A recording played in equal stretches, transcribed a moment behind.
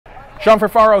Sean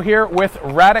Furfaro here with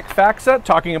Radek Faksa,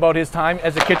 talking about his time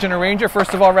as a Kitchener Ranger.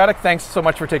 First of all, Radek, thanks so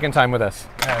much for taking time with us.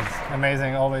 Yeah, it's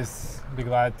amazing. Always be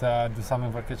glad to do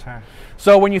something for Kitchener.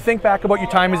 So when you think back about your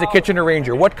time as a Kitchener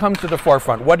Ranger, what comes to the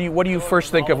forefront? What do you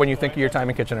first think of when you think of your time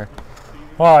in Kitchener?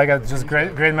 Well, I got just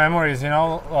great memories, you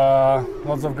know.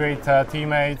 Lots of great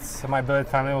teammates. My billet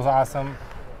family was awesome.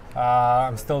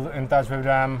 I'm still in touch with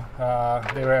them.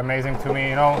 They were amazing to me,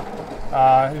 you know.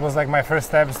 It was like my first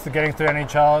steps to getting to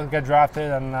NHL, get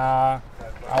drafted, and I'll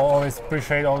always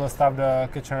appreciate all the stuff the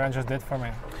Kitchener Rangers did for me.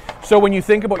 So when you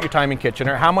think about your time in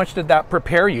Kitchener, how much did that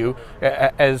prepare you,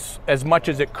 as much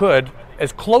as it could,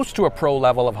 as close to a pro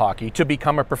level of hockey, to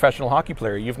become a professional hockey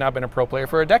player? You've now been a pro player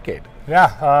for a decade.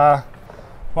 Yeah.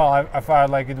 Well, I felt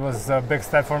like it was a big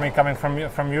step for me coming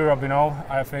from Europe, you know.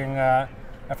 I think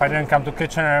if I didn't come to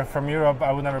Kitchener from Europe,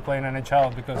 I would never play in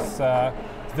NHL because it's a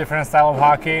different style of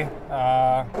hockey.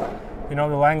 You know,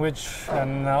 the language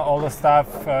and all the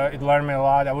stuff, it learned me a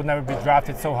lot. I would never be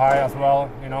drafted so high as well,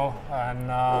 you know. And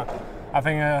I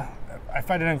think if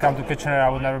I didn't come to Kitchener, I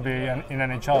would never be in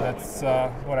NHL. That's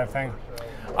what I think.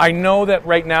 I know that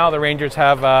right now the Rangers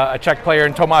have a Czech player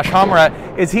in Tomáš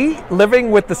Hamra. Is he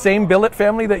living with the same billet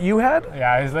family that you had?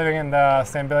 Yeah, he's living in the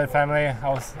same billet family.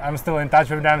 I'm still in touch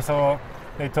with them, so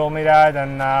they told me that,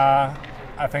 and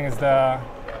I think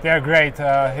they're great.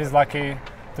 He's lucky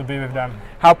to be with them.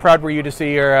 How proud were you to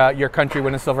see your country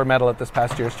win a silver medal at this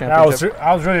past year's championship?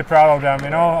 I was really proud of them.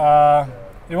 You know,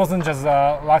 it wasn't just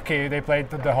lucky. They played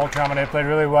the whole tournament. They played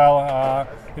really well.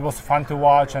 It was fun to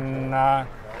watch, and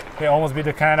they almost beat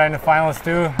Canada in the finals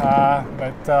too.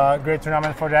 But great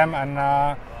tournament for them, and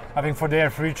I think for their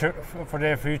future,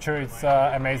 it's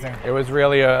amazing. It was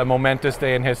really a momentous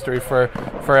day in history for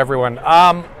everyone.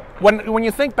 When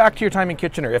you think back to your time in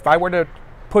Kitchener, if I were to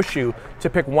push you to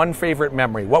pick one favorite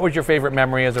memory, what was your favorite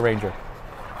memory as a Ranger?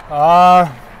 I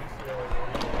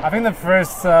think the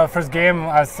first game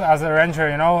as a Ranger,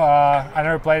 you know, I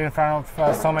never played in front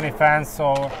of so many fans,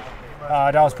 so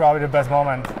that was probably the best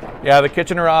moment. Yeah, the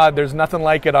Kitchener Odd, there's nothing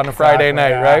like it on a Friday night,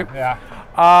 yeah, right? Yeah.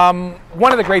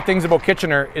 One of the great things about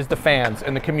Kitchener is the fans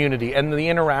and the community and the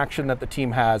interaction that the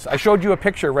team has. I showed you a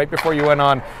picture right before you went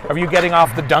on of you getting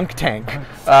off the dunk tank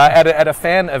at a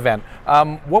fan event.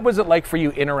 What was it like for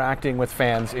you interacting with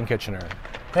fans in Kitchener?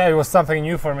 Yeah, it was something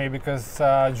new for me because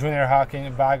junior hockey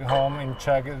back home in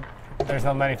Czech, there's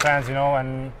not many fans, you know,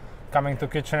 and coming to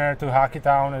Kitchener, to Hockey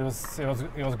Town, it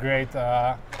was great.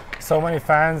 So many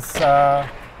fans.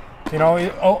 You know,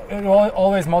 it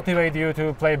always motivate you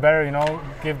to play better. You know,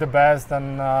 give the best,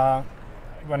 and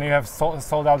when you have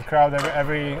sold out crowd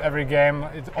every game,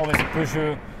 it always pushes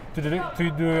you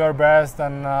to do your best.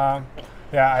 And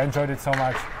yeah, I enjoyed it so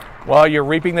much. Well, you're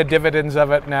reaping the dividends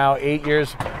of it now. 8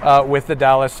 years with the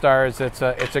Dallas Stars.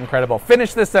 It's incredible.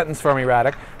 Finish this sentence for me,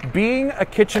 Radek. Being a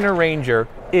Kitchener Ranger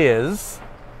is.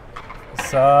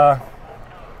 It's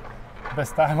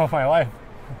best time of my life.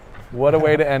 What a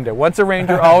way to end it. Once a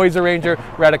Ranger, always a Ranger.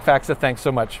 Radek Faksa, thanks so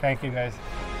much. Thank you, guys.